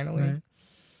finally, Right.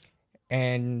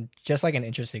 and just like an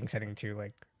interesting setting too.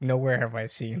 Like nowhere have I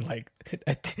seen like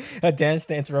a Dance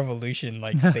Dance Revolution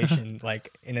like station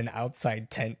like in an outside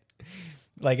tent.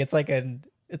 Like it's like an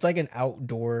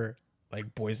outdoor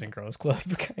like boys and girls club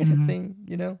kind of Hmm.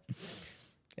 thing.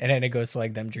 And then it goes to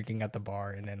like them drinking at the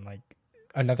bar, and then like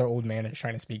another old man is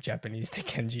trying to speak Japanese to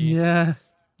Kenji. Yeah.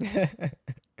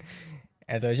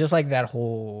 And so it's just like that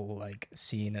whole like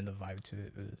scene and the vibe to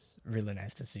it was really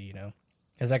nice to see.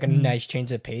 It's like a Mm. nice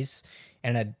change of pace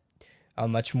and a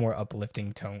much more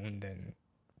uplifting tone than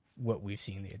what we've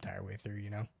seen the entire way through.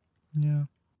 Yeah.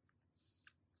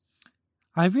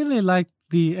 I really liked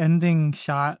the ending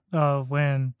shot of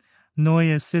when Noi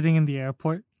is sitting in the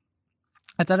airport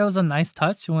I thought it was a nice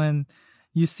touch when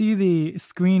you see the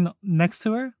screen next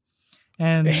to her,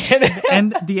 and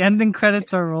the ending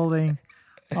credits are rolling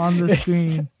on the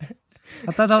screen.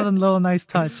 I thought that was a little nice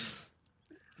touch.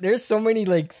 There's so many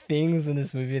like things in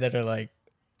this movie that are like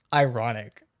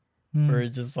ironic, or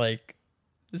just like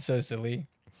so silly.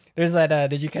 There's that.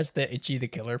 Did you catch the Itchy the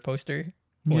Killer poster?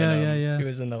 Yeah. He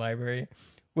was in the library,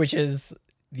 which is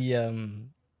the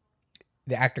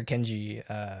actor Kenji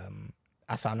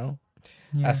Asano.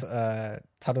 Yeah.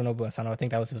 Tarunobu Asano. I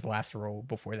think that was his last role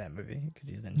before that movie because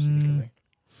he was in Itchy the Killer.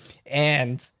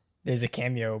 And there's a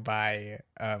cameo by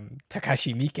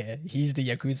Takashi Miike. He's the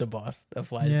Yakuza boss that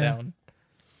flies down.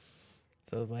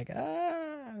 So it was like,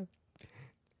 It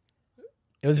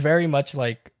was very much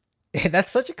like, that's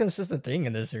such a consistent thing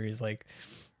in this series, like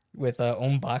with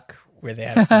Ombak, where they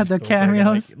have the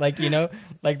cameos. like you know,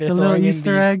 like they're the little throwing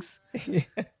Easter eggs.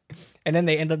 And then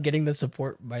they end up getting the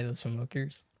support by the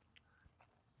smokers.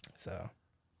 So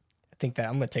I think that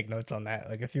I'm going to take notes on that.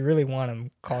 Like if you really want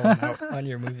them, call them out on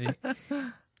your movie.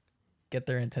 Get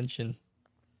their attention.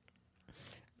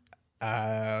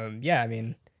 Yeah, I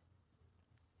mean,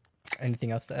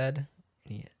 anything else to add?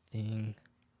 Anything?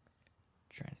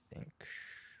 Trying to think.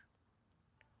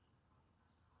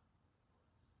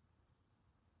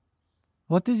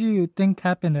 What did you think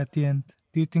happened at the end?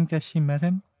 Do you think that she met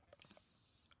him?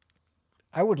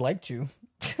 I would like to.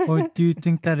 Or do you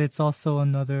think that it's also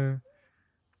another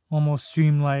almost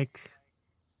dreamlike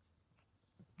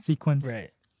sequence? Right.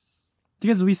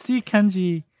 Because we see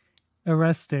Kenji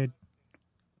arrested.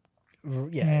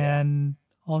 Yeah. And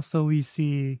also we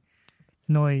see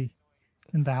Noi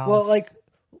in the house. Well,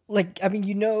 like I mean,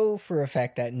 you know for a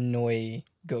fact that Noi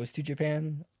goes to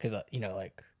Japan because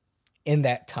like in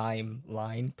that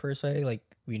timeline per se, like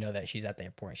we know that she's at the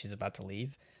airport and she's about to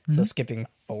leave. So skipping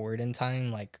forward in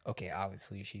time, like okay,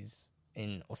 obviously she's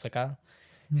in Osaka.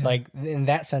 So like in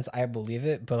that sense, I believe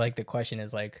it. But like the question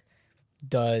is like,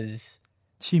 does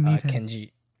she meet him?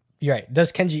 Kenji? You're right.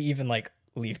 Does Kenji even like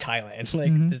leave Thailand?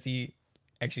 Like, does he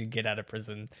actually get out of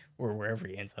prison or wherever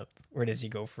he ends up, or does he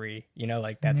go free? You know,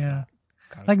 like that's not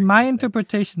concrete, like my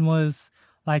interpretation was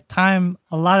like a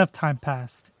lot of time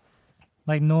passed.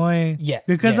 Like Noi,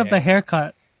 because of the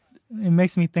haircut, it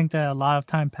makes me think that a lot of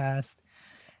time passed.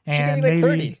 And she could be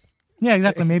like 30. Yeah,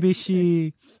 exactly.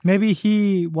 Maybe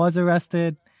he was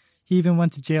arrested. He even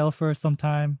went to jail for some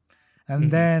time. And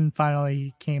then finally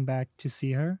he came back to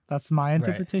see her. That's my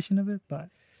interpretation of it.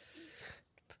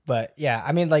 But yeah,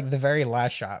 I mean, like the very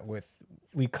last shot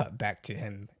we cut back to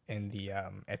him in the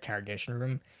interrogation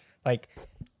room. Like,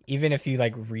 even if you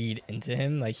like read into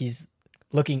him, like he's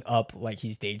looking up, like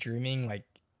he's daydreaming, like,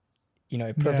 you know,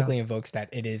 it perfectly invokes that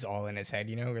it is all in his head,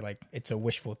 you know, or like it's a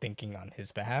wishful thinking on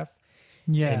his behalf.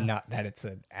 Yeah. And not that it's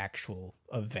an actual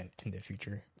event in the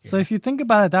future. So if you think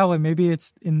about it that way, maybe it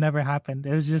never happened.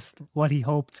 It was just what he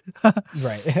hoped.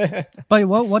 Right. But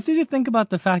what did you think about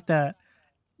the fact that,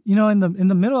 you know, in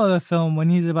the middle of the film when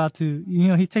he's about to, you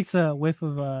know, he takes a whiff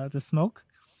of the smoke.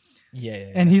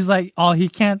 Yeah. And he's like, oh, he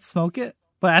can't smoke it.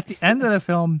 But at the end of the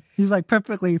film, he's like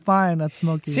perfectly fine at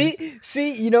smoking.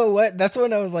 See, you know what? That's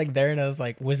when I was like there and I was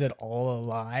like, was it all a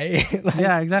lie? Like,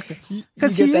 yeah, exactly.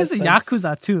 Because he is a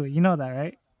Yakuza too. You know that,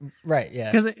 right? Right,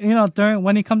 yeah. Because, you know,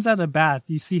 when he comes out of the bath,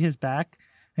 you see his back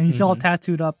and he's all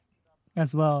tattooed up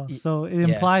as well. So it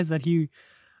implies that he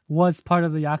was part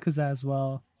of the Yakuza as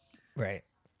well. Right.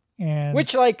 And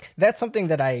which, like, that's something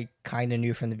that I kind of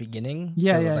knew from the beginning.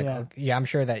 Yeah. Yeah, I'm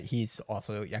sure that he's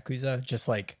also Yakuza, just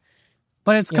like.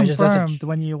 But it's confirmed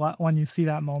when you see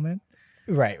that moment.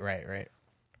 Right.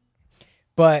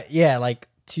 But yeah, like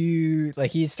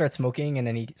he starts smoking and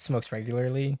then he smokes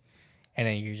regularly, and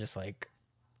then you're just like,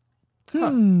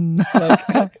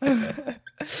 like,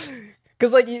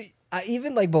 because like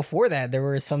even like before that, there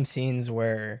were some scenes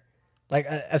where, like,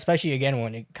 especially again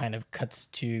when it kind of cuts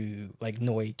to like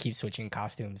Noi keeps switching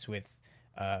costumes with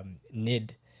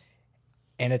Nid,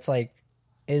 and it's like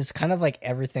is kind of like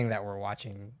everything that we're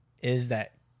watching is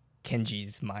that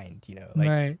Kenji's mind, you know,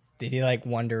 like did he like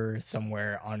wander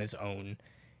somewhere on his own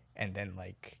and then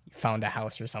like found a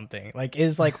house or something, like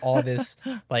is like all this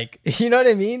like, you know what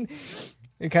I mean,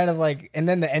 it kind of like, and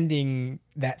then the ending,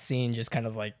 that scene just kind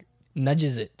of like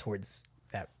nudges it towards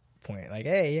that point, like,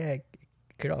 hey, yeah, it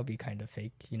could all be kind of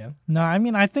fake, you know. No, I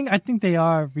mean, I think they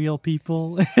are real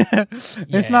people.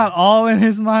 It's not all in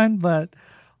his mind, but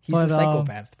he's a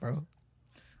psychopath, bro.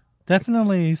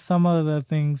 Definitely, some of the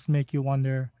things make you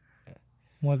wonder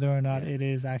whether or not it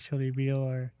is actually real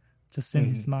or just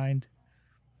in his mind.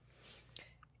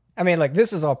 I mean, like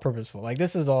this is all purposeful. Like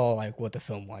this is all like what the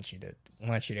film wants you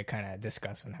to kind of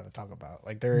discuss and have a talk about.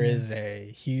 Like there Yeah. is a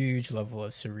huge level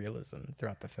of surrealism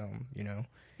throughout the film. You know,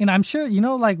 And I'm sure,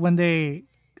 like when they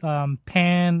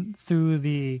pan through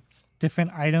the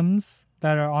different items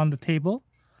that are on the table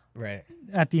right?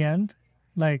 at the end,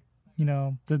 like,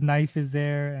 the knife is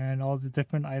there and all the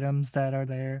different items that are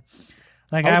there.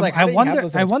 Like, I was like, how did he have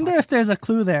those in I his wonder if pockets? there's a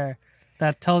clue there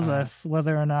that tells Uh, us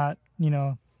whether or not,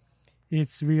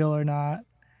 it's real or not.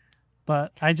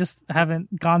 But I just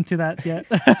haven't gone to that yet,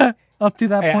 up to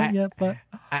that point I, yet. But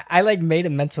I like made a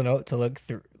mental note to look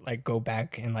through, like go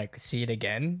back and like see it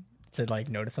again to like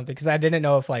notice something because I didn't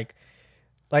know if like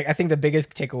I think the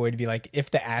biggest takeaway would be like if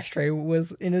the ashtray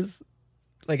was in his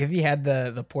like if he had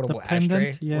the the portable ashtray,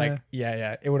 pendant, yeah. like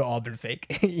yeah, it would have all been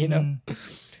fake, you know, Mm.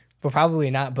 but probably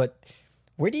not. But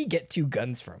where did he get two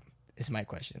guns from? Is my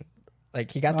question.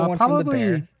 Like he got the one from the Probably,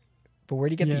 bear, but where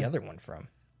did he get the yeah. other one from?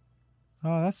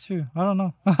 Oh, that's true. I don't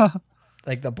know.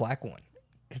 Like the black one,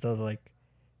 because I was like,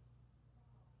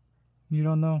 You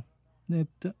don't know. Wait,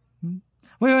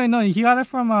 no. He got it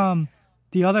from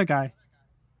the other guy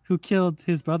who killed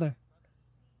his brother.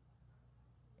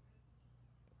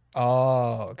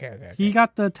 oh, okay. He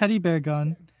got the teddy bear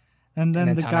gun, and then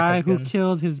then the guy Tanaka's who gun?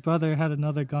 killed his brother had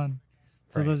another gun.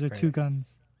 So Right, those are right. two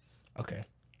guns. Okay.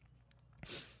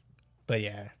 But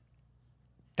yeah,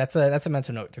 that's a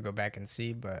mental note to go back and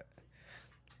see. But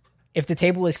if the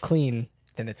table is clean,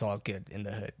 then it's all good in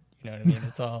the hood. You know what I mean?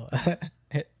 It's all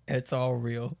it's all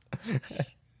real.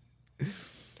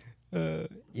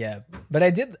 Yeah, but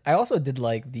I also did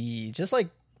like the just like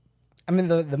I mean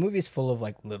the movie's full of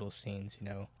like little scenes, you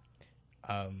know,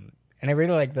 and I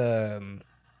really like the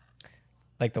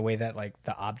way that like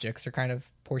the objects are kind of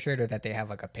portrayed or that they have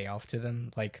like a payoff to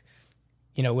them, like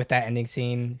you know, with that ending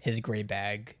scene, his gray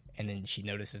bag, and then she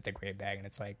notices the gray bag, and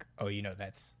it's like, oh, you know,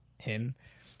 that's him.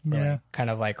 Or Yeah. like, kind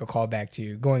of like a callback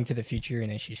to going to the future, and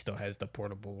then she still has the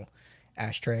portable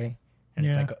ashtray, and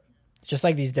it's Yeah. like just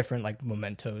like these different like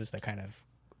mementos that kind of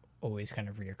always kind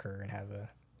of reoccur and have a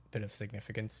bit of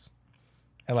significance.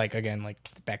 And like again, like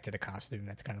back to the costume,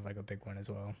 that's kind of like a big one as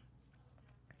well.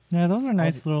 Yeah, those are All,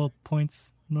 nice the, little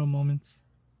points, little moments.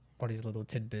 all these little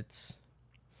tidbits.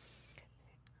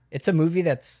 It's a movie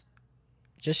that's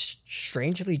just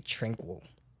strangely tranquil.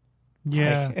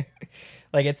 Yeah.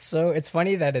 Like it's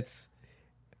funny that it's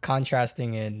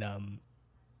contrasting in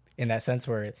that sense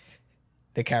where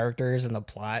the characters and the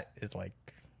plot is like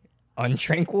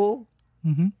untranquil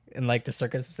Mm-hmm. and like the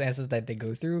circumstances that they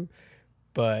go through,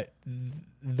 but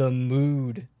the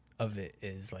mood of it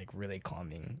is like really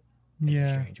calming in a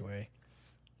Yeah. strange way.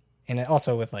 And it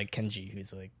also with like Kenji,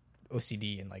 who's like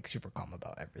OCD and like super calm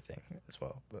about everything as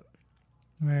well.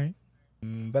 Right.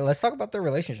 But let's talk about their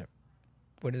relationship.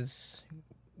 What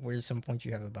are some points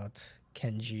you have about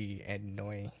Kenji and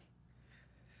Noi?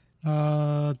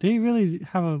 They really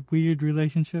have a weird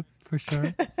relationship for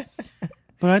sure.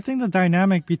 But I think the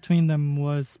dynamic between them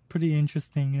was pretty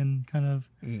interesting and kind of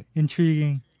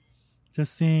intriguing.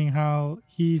 Just seeing how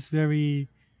he's very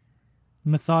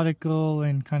methodical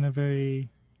and kind of very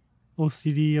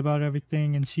OCD about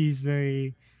everything, and she's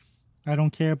very, I don't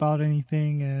care about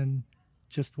anything and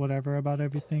just whatever about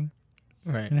everything.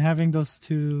 Right. And having those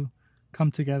two come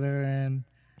together in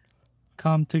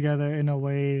a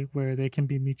way where they can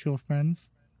be mutual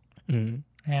friends Mm-hmm.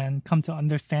 and come to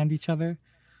understand each other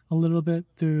a little bit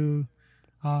through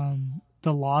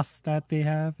the loss that they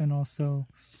have, and also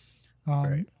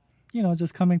Right.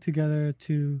 just coming together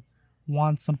to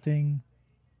want something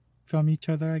from each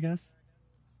other, I guess,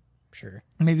 Sure.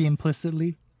 maybe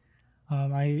implicitly.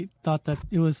 I thought that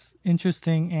it was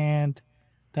interesting and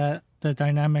that the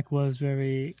dynamic was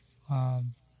very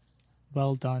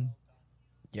well done.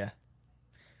 Yeah.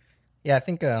 Yeah, I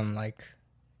think like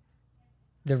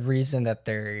the reason that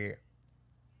they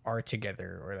are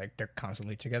together or like they're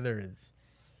constantly together is,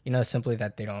 you know, simply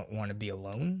that they don't want to be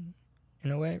alone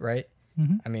in a way, right?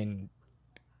 Mm-hmm. I mean,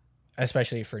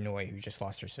 especially for Noi, who just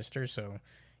lost her sister, so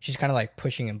she's kind of like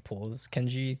pushing and pulls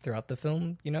Kenji throughout the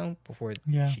film, you know, before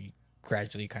Yeah. she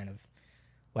gradually kind of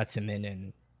lets him in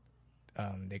and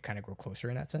they kind of grow closer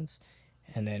in that sense.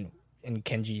 And then in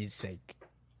Kenji's like,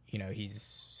 you know, he's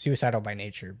suicidal by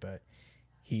nature, but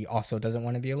he also doesn't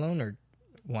want to be alone or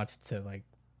wants to like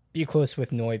be close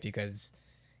with Noi because,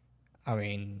 I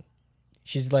mean,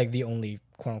 she's like the only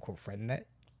quote unquote friend that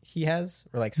he has,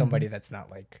 or like somebody that's not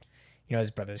like, you know,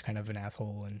 his brother's kind of an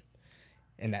asshole and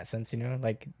in that sense, you know,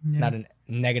 like not a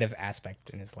negative aspect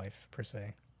in his life per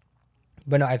se.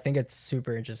 But no, I think it's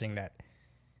super interesting that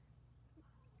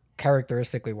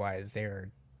characteristically wise,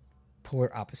 they're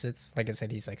polar opposites. Like I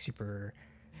said, he's like super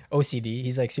OCD.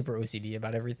 He's like super OCD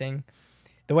about everything.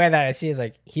 The way that I see it is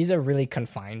like he's a really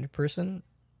confined person,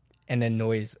 and then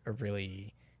Noi's a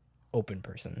really open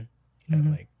person. You know,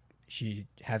 Hmm. like she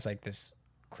has like this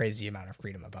crazy amount of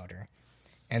freedom about her,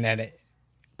 and then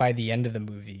by the end of the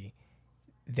movie,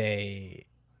 they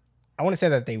I want to say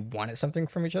that they wanted something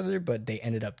from each other, but they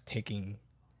ended up taking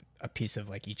a piece of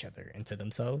like each other into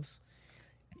themselves.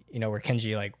 You know, where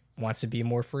Kenji like wants to be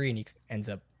more free, and he ends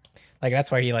up like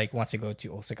that's why he like wants to go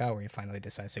to Osaka, where he finally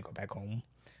decides to go back home.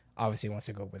 Obviously, he wants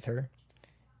to go with her,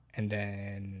 and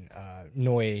then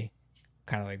Noi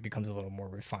kind of like becomes a little more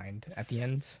refined at the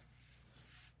end,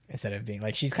 instead of being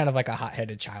like she's kind of like a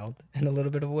hot-headed child in a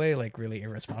little bit of a way, like really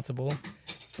irresponsible,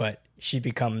 but she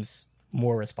becomes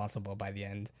more responsible by the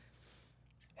end.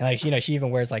 And like you know, she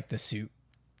even wears like the suit,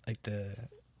 like the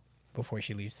before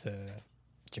she leaves to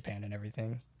Japan and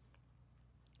everything.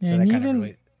 So And that kind of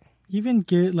really, even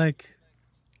get like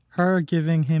her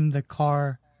giving him the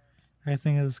car, I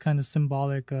think is kind of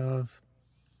symbolic of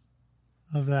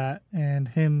that, and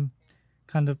him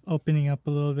kind of opening up a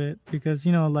little bit because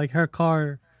like her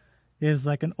car is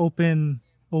like an open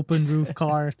roof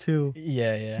car too,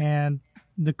 yeah, yeah, and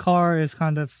the car is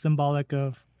kind of symbolic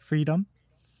of freedom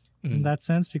in mm, that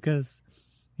sense because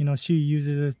she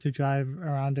uses it to drive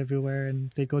around everywhere,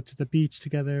 and they go to the beach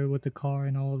together with the car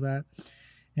and all of that.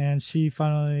 And she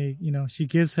finally, she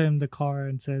gives him the car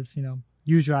and says,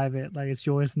 you drive it, like it's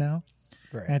yours now.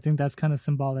 And right, I think that's kind of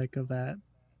symbolic of that,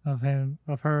 of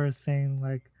her saying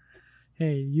like,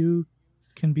 hey, you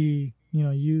can be,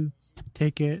 you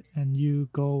take it and you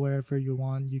go wherever you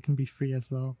want. You can be free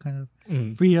as well, kind of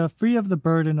mm, free of the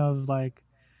burden of like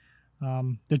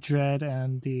the dread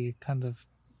and the kind of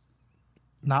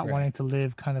not right, wanting to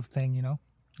live kind of thing,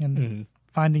 and mm,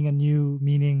 finding a new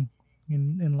meaning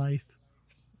in life.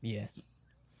 yeah,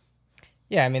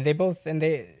 yeah. I mean, they both and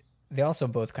they also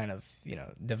both kind of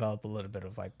develop a little bit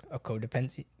of like a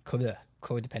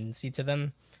codependency to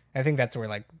them. I think that's where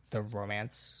like the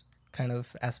romance kind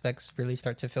of aspects really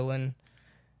start to fill in.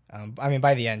 I mean,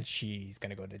 by the end, she's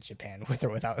gonna go to Japan with or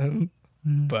without him,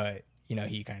 Mhm. but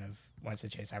he kind of wants to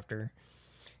chase after her.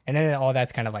 And then all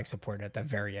that's kind of like supported at the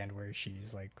very end, where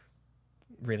she's like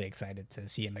really excited to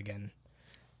see him again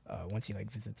once he like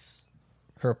visits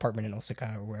her apartment in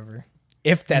Osaka or wherever,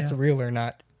 if that's Yeah. real or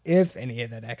not, if any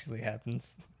of that actually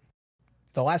happens.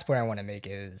 The last point I want to make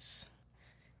is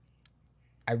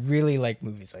I really like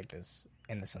movies like this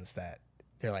in the sense that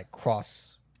they're like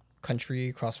cross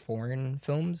country, cross foreign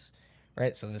films,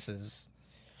 right? So this is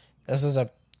a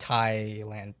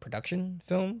Thailand production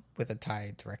film with a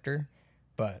Thai director,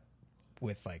 but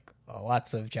with like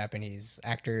lots of Japanese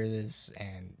actors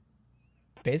and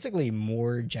basically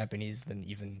more Japanese than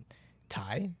even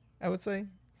Thai, I would say.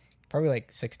 Probably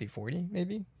like 60-40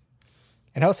 maybe.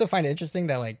 And I also find it interesting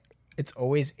that like it's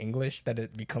always English that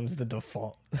it becomes the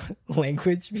default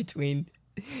language between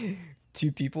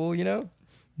two people, you know?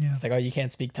 Yeah. It's like, oh, you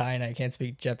can't speak Thai and I can't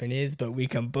speak Japanese, but we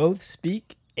can both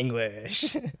speak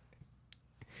English.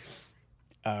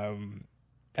 um,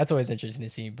 that's always interesting to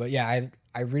see. But yeah,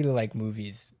 I really like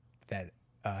movies that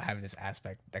have this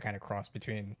aspect that kind of cross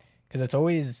between because it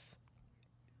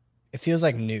feels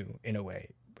like new in a way,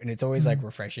 and it's always like Mhm.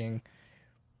 refreshing.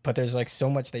 But there's like so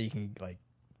much that you can like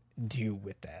do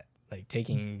with that, like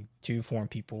taking two foreign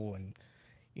people and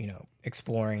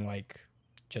exploring like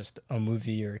just a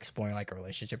movie or exploring like a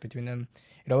relationship between them.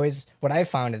 It always what I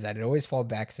found is that it always falls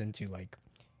back into like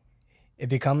it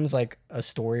becomes like a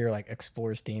story or like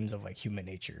explores themes of like human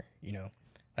nature,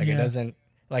 like it Yeah. doesn't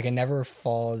like it never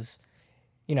falls,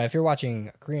 if you're watching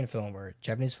a Korean film or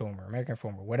Japanese film or American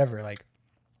film or whatever, like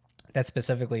that's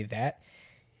specifically that,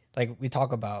 like we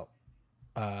talk about,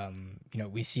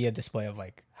 we see a display of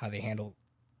like how they handle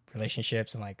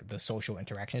relationships and like the social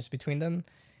interactions between them,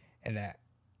 and that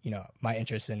my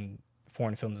interest in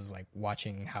foreign films is like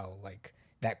watching how like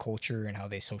that culture and how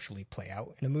they socially play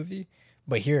out in a movie.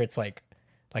 But here it's like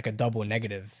a double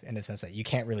negative in the sense that you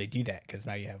can't really do that because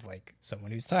now you have like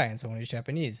someone who's Thai and someone who's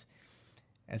Japanese,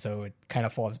 and so it kind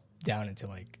of falls down into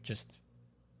like just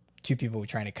two people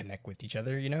trying to connect with each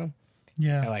other,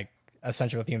 Yeah. and like a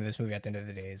central theme of this movie at the end of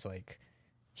the day is like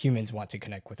humans want to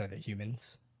connect with other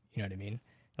humans. You know what I mean?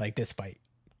 Like despite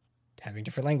having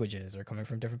different languages or coming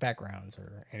from different backgrounds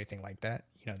or anything like that,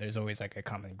 there's always like a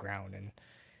common ground and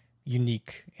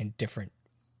unique and different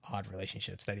odd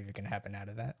relationships that even can happen out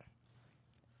of that.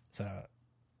 So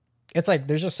it's like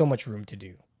there's just so much room to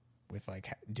do with like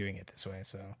doing it this way.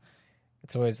 So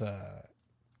it's always a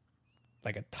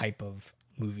like a type of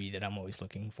movie that I'm always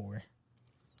looking for.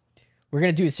 We're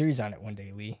gonna do a series on it one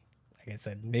day, Lee. Like I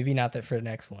said, maybe not that for the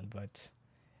next one, but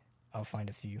I'll find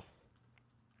a few.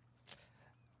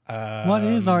 What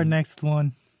is our next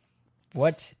one?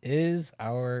 What is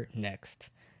our next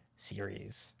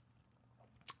series?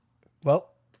 Well,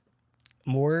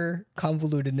 more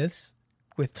convolutedness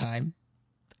with time.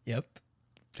 Yep.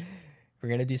 We're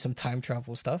going to do some time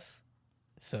travel stuff.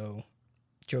 So,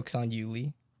 joke's on you,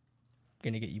 Lee.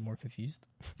 Going to get you more confused.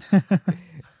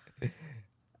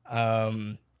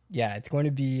 Yeah, it's going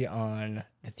to be on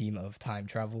the theme of time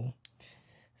travel.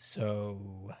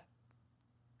 So,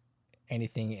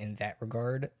 anything in that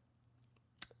regard.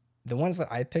 The ones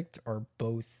that I picked are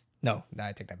both... No,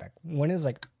 I take that back. One is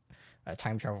like a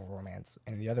time travel romance,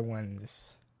 and the other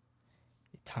one's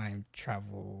time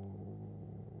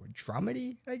travel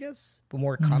dramedy, I guess, but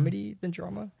more comedy than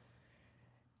drama.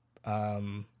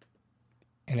 And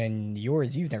then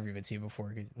yours, you've never even seen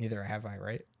before, 'cause neither have I,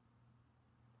 right?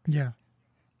 Yeah.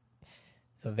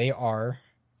 So they are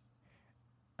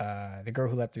The Girl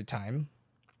Who Leapt Through Time.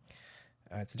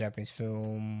 It's a Japanese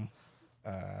film.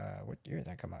 What year did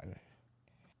that come out in?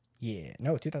 Yeah,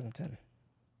 no, 2010.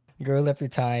 Girl Who Leapt Through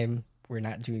Time. We're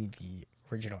not doing the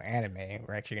original anime.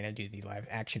 We're actually going to do the live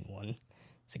action one.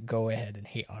 So go ahead and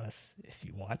hate on us if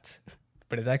you want.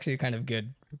 But it's actually kind of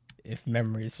good if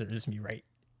memory serves me right.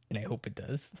 And I hope it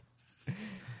does.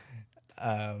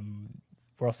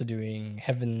 We're also doing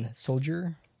Heaven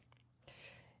Soldier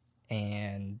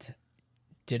and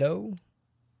Ditto.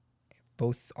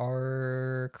 Both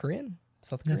are Korean,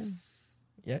 South Korean. Yes.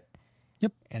 Yeah.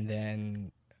 Yep. And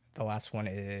then the last one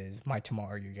is My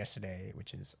Tomorrow Your Yesterday,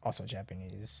 which is also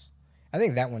Japanese. I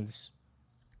think that one's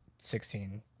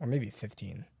 16 or maybe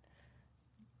 15.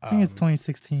 I think it's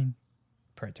 2016.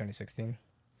 Probably 2016.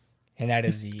 And that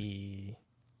is the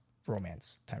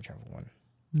romance time travel one.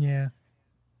 Yeah.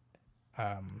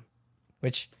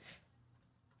 Which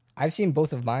I've seen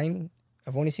both of mine.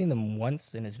 I've only seen them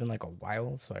once, and it's been like a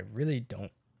while, so I really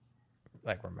don't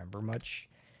like remember much.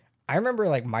 I remember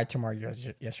like My Tomorrow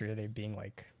Yesterday being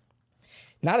like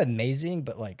not amazing,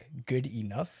 but like good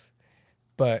enough.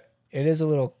 But it is a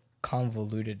little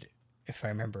convoluted if I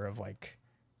remember of like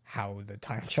how the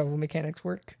time travel mechanics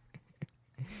work.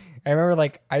 I remember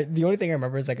like the only thing I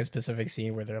remember is like a specific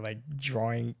scene where they're like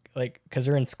drawing like because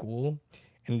they're in school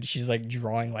and she's like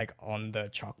drawing like on the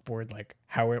chalkboard like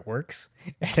how it works,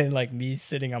 and then like me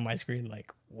sitting on my screen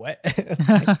like what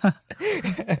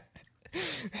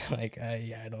like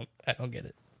yeah, I don't get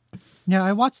it. Yeah,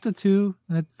 I watched it too,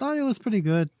 and I thought it was pretty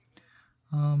good.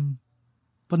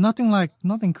 But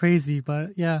nothing crazy.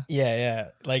 But yeah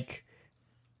like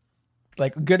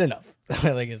good enough.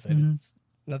 Like I said, it's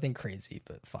nothing crazy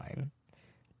but fine.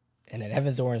 And then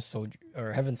Heaven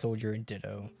Soldier and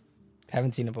Ditto.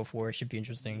 Haven't seen it before. It should be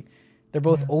interesting. They're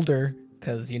both older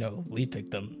because Lee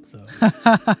picked them. So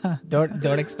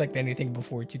don't expect anything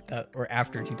before 2000 or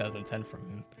after 2010 from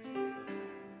him.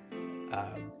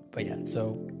 But yeah,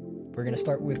 so we're gonna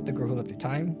start with The Girl Who Leapt Through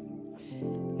Time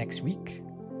next week,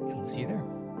 and we'll see you there.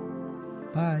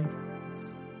 Bye.